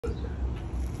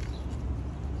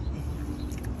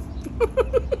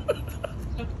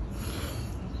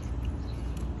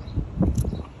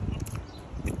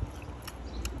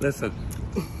Listen.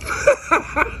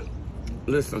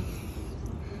 Listen.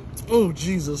 Oh,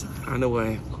 Jesus. I know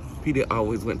why Peter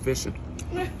always went fishing.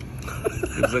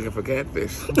 He was looking for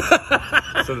catfish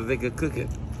so that they could cook it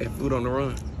and food on the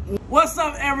run. What's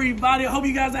up, everybody? I hope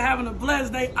you guys are having a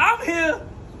blessed day. I'm here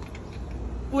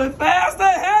with Pastor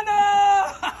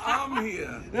Hannah. I'm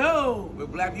here. Yo.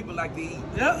 With black people like to eat.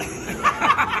 Yep.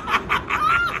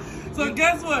 So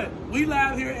guess what? We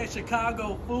live here at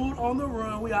Chicago Food on the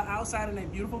Run. We are outside in a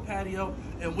beautiful patio,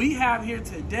 and we have here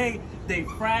today they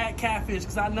fried catfish.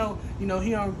 Because I know, he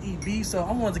don't eat beef, so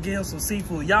I wanted to get him some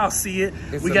seafood. Y'all see it.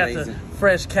 It's we got amazing. the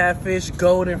fresh catfish,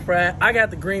 golden fried. I got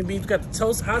the green beans. We got the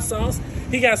toast hot sauce.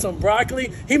 He got some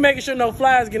broccoli. He making sure no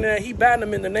flies get in there. He batting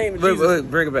them in the name of Jesus. Wait,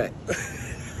 bring it back.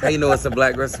 How you know it's a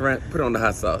black restaurant? Put on the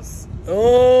hot sauce.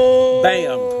 Oh.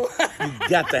 Bam. You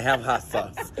got to have hot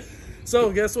sauce.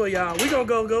 So guess what, y'all? We gonna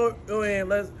go ahead and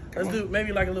let's do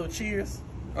maybe like a little cheers.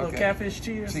 A little catfish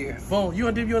cheers. Cheers. Boom. You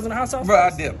gonna dip yours in the hot sauce? Bro, I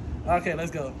first? dip. Okay,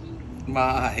 let's go.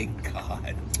 My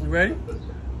God. You ready?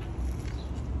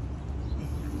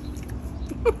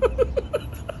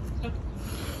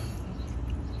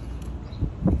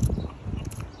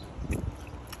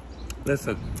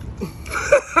 Listen.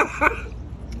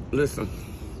 Listen.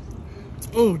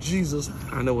 Oh, Jesus.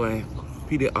 I know why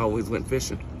Peter always went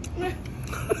fishing.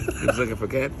 He was looking for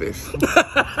catfish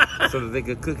so that they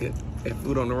could cook it and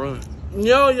food on the run.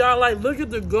 Yo, y'all, look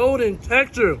at the golden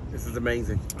texture. This is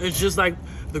amazing. It's just like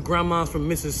the grandmas from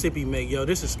Mississippi make. Yo,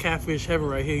 this is catfish heaven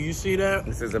right here. You see that?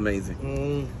 This is amazing.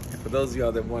 And for those of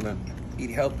y'all that want to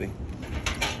eat healthy,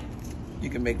 you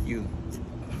can make you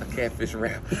a catfish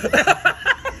wrap.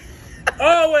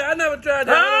 Oh, wait, I never tried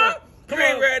that. Huh? Come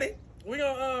on. Ready? We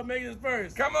gonna make this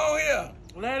first. Come on here.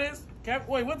 Lettuce.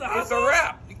 Wait, what's the hot sauce? It's a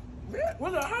wrap.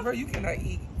 What's the hot? Bro, you cannot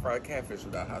eat fried catfish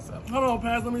without hot sauce. Hold on,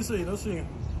 Pass. Let me see. Let's see.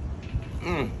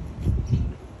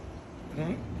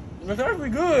 It's actually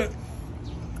good.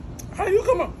 How you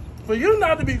come up? For you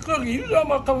not to be cooking, you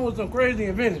talking about coming with some crazy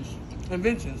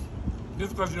inventions.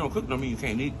 Just because you don't cook don't mean you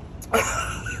can't eat.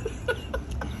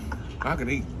 I can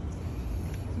eat.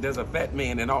 There's a fat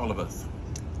man in all of us.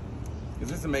 Is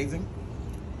this amazing?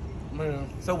 Man.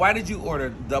 So why did you order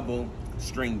double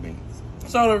string beans?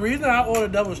 So the reason I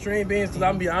ordered double string beans, because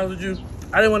I'm gonna be honest with you,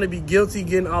 I didn't want to be guilty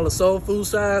getting all the soul food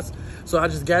sides, so I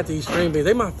just got these string beans.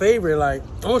 They my favorite. I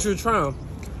want you to try them.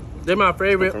 They're my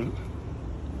favorite. Okay.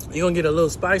 You're gonna get a little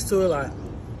spice to it,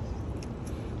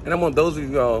 And I want those of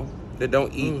y'all that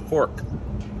don't eat pork.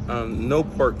 No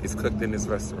pork is cooked in this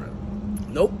restaurant.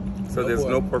 Nope. So there's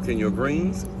no pork in your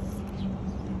greens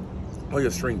or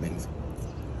your string beans.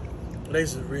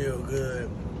 This is real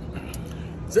good.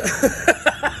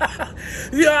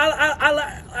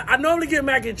 I normally get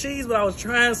mac and cheese, but I was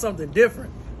trying something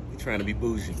different. You're trying to be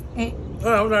bougie. I'm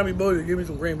trying to be bougie. Give me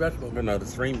some green vegetables. But no, the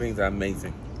string beans are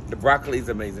amazing. The broccoli is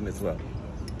amazing as well.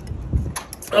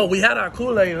 Oh, we had our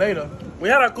Kool-Aid later. We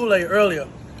had our Kool-Aid earlier.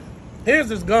 Here's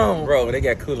this gone. Bro, they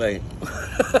got Kool-Aid.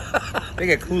 They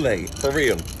got Kool-Aid, for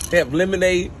real. They have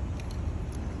lemonade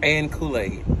and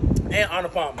Kool-Aid. And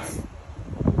Arnold Palmer's.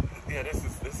 Yeah, this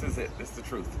is it. This is the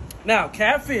truth. Now,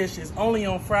 catfish is only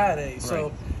on Fridays. So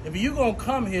Right. if you going to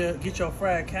come here, get your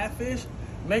fried catfish,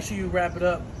 make sure you wrap it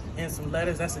up in some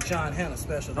lettuce. That's a John Hannah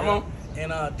special. Come on.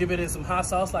 And dip it in some hot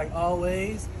sauce like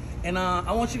always. And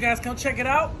I want you guys to come check it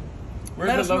out. Where's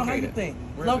Let it us know how located? you think.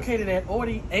 Where's Located at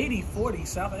 8040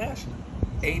 South Ashland.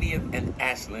 80th and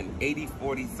Ashland,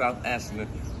 8040 South Ashland,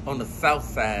 on the south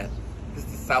side. This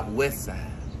is the southwest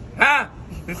side. Ha!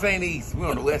 This ain't east. We're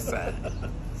on the west side.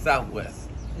 Southwest.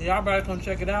 Y'all better come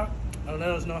check it out and let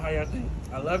us know how y'all think.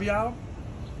 I love y'all.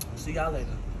 See y'all later.